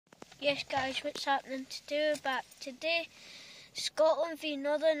Yes guys, what's happening today? We're back today. Scotland v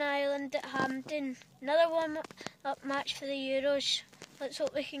Northern Ireland at Hampden. Another warm-up match for the Euros. Let's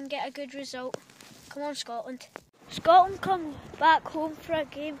hope we can get a good result. Come on Scotland. Scotland come back home for a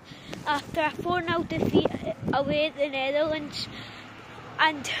game after a 4-0 defeat away at the Netherlands,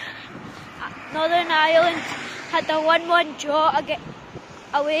 and Northern Ireland had a 1-1 draw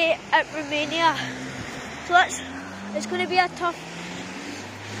away at Romania. So it's going to be a tough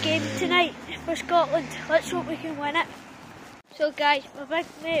game tonight for Scotland. Let's hope we can win it. So guys, my big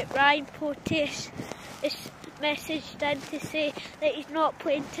mate Ryan Potius is messaged in to say that he's not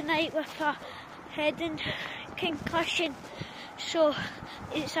playing tonight with a head and concussion, so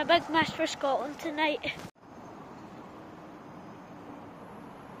it's a big miss for Scotland tonight.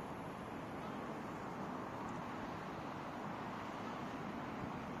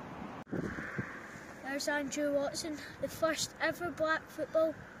 There's Andrew Watson, the first ever black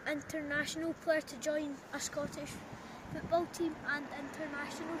football international player to join a Scottish football team and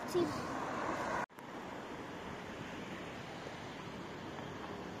international team.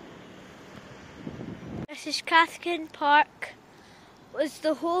 This is Cathkin Park, was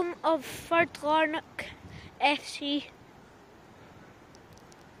the home of Lanark FC.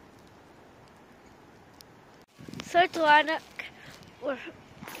 Lanark were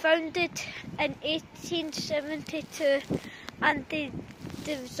founded in 1872 and they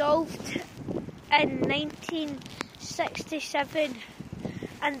dissolved in 1967,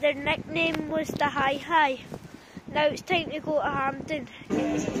 and their nickname was the Hi Hi. Now it's time to go to Hampden.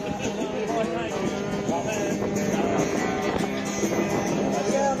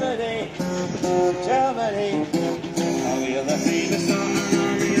 Germany, Germany,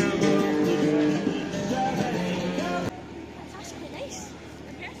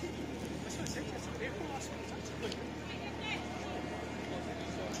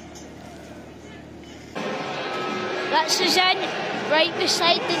 That's us in, right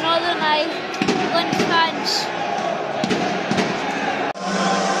beside the Northern Ireland fans.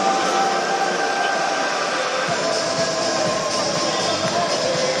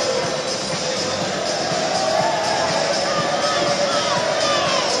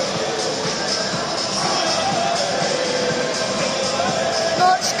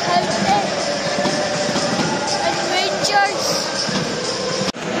 Notts County and Rangers.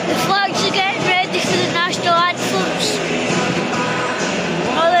 The flags are getting ready for the national anthems.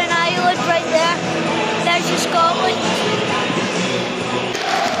 Northern Ireland right there. There's the Scotland.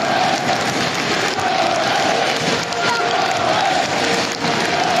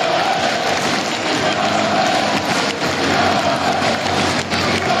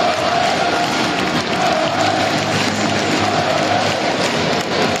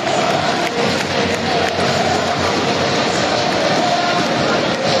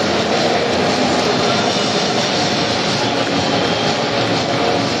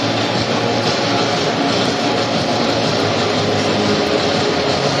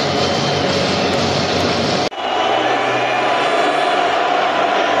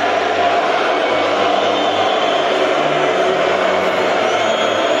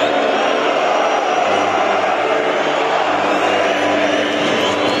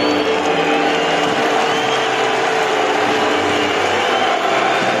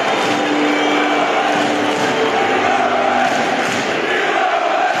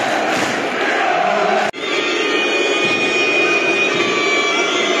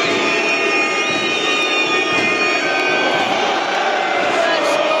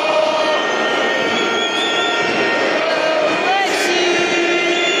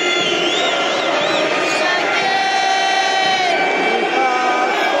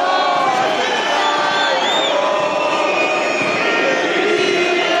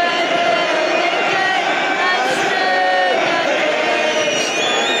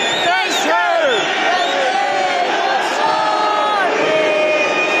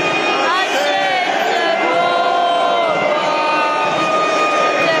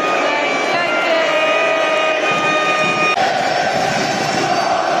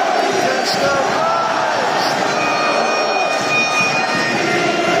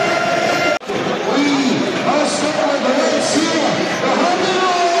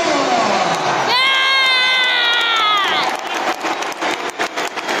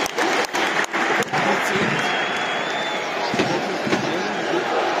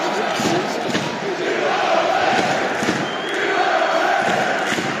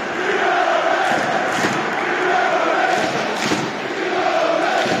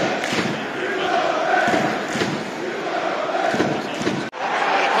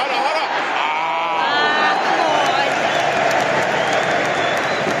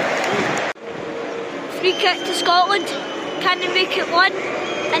 free kick to Scotland. Can they make it one in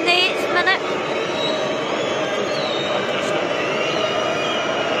the 8th minute?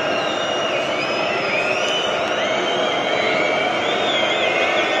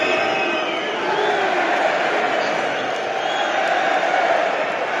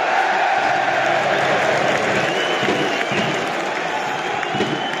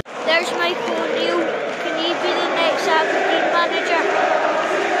 There's Michael O'Neill. Can he be the next Aberdeen manager?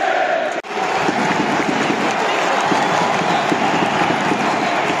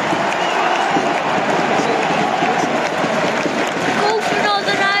 Goal for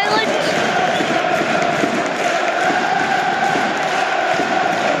Northern Ireland.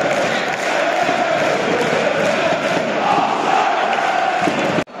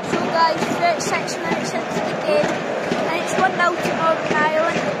 So guys, 36 minutes into the game and it's 1-0 to Northern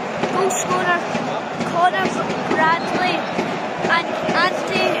Ireland. Goal scorer Connor Bradley and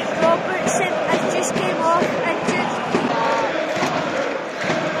Anthony Robertson has just came off injured.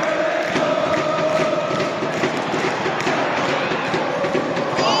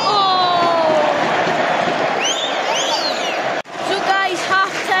 Oh! So guys,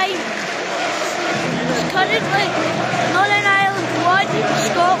 half time. It's currently Northern Ireland 1,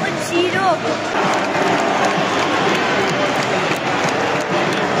 Scotland 0.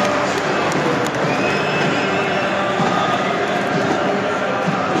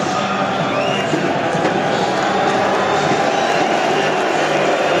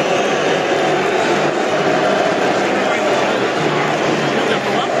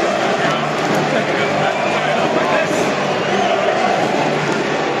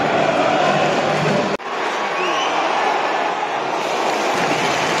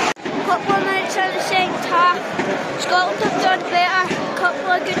 Couple of minutes in the second half, Scotland have done better. A couple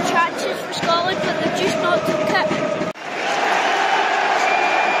of good chances for Scotland, but they've just not took it.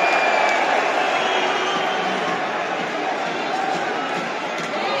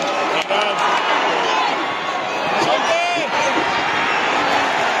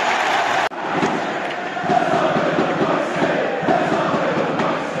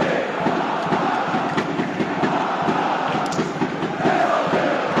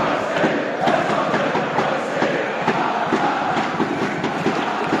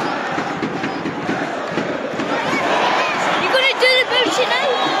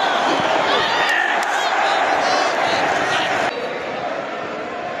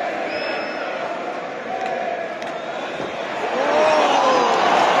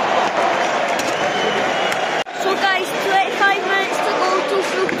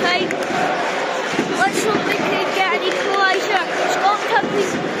 Let's hope we can get an equaliser. Scotland have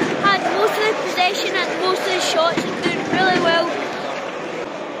had most of the possession and most of the shots and doing really well.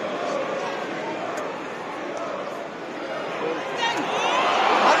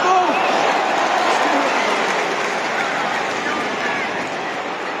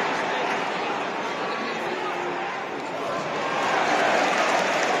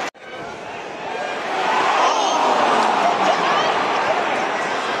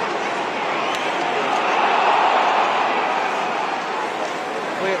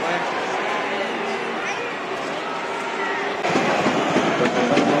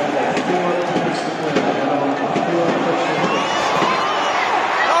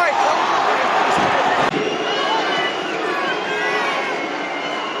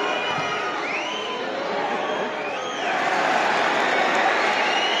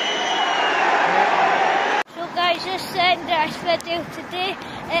 Just end this video today.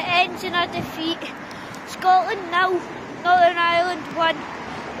 It ends in a defeat. Scotland 0, Northern Ireland 1.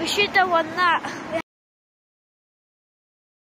 We should have won that.